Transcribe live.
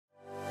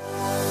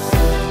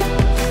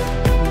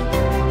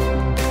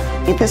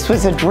This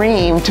was a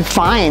dream to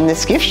find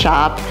this gift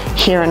shop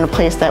here in a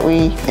place that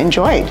we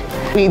enjoyed.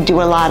 We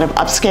do a lot of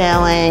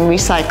upscaling,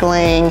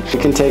 recycling. You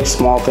can take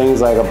small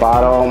things like a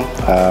bottle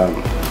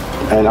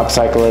and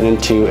upcycle it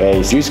into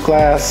a juice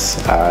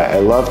glass. I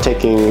love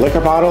taking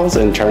liquor bottles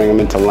and turning them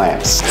into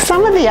lamps.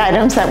 Some of the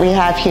items that we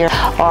have here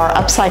are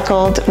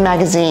upcycled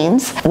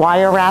magazines,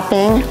 wire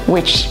wrapping,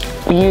 which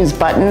we use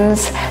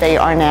buttons. They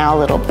are now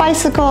little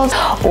bicycles,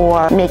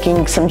 or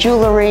making some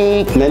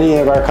jewelry. Many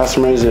of our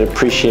customers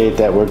appreciate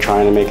that we're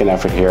trying to make an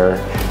effort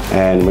here,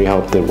 and we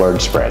hope the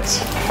word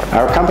spreads.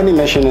 Our company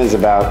mission is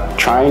about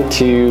trying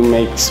to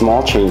make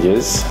small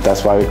changes.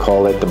 That's why we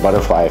call it the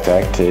butterfly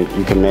effect.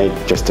 You can make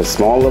just a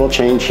small little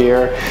change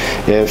here.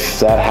 If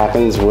that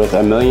happens with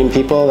 1 million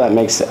people, that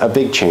makes a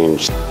big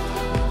change.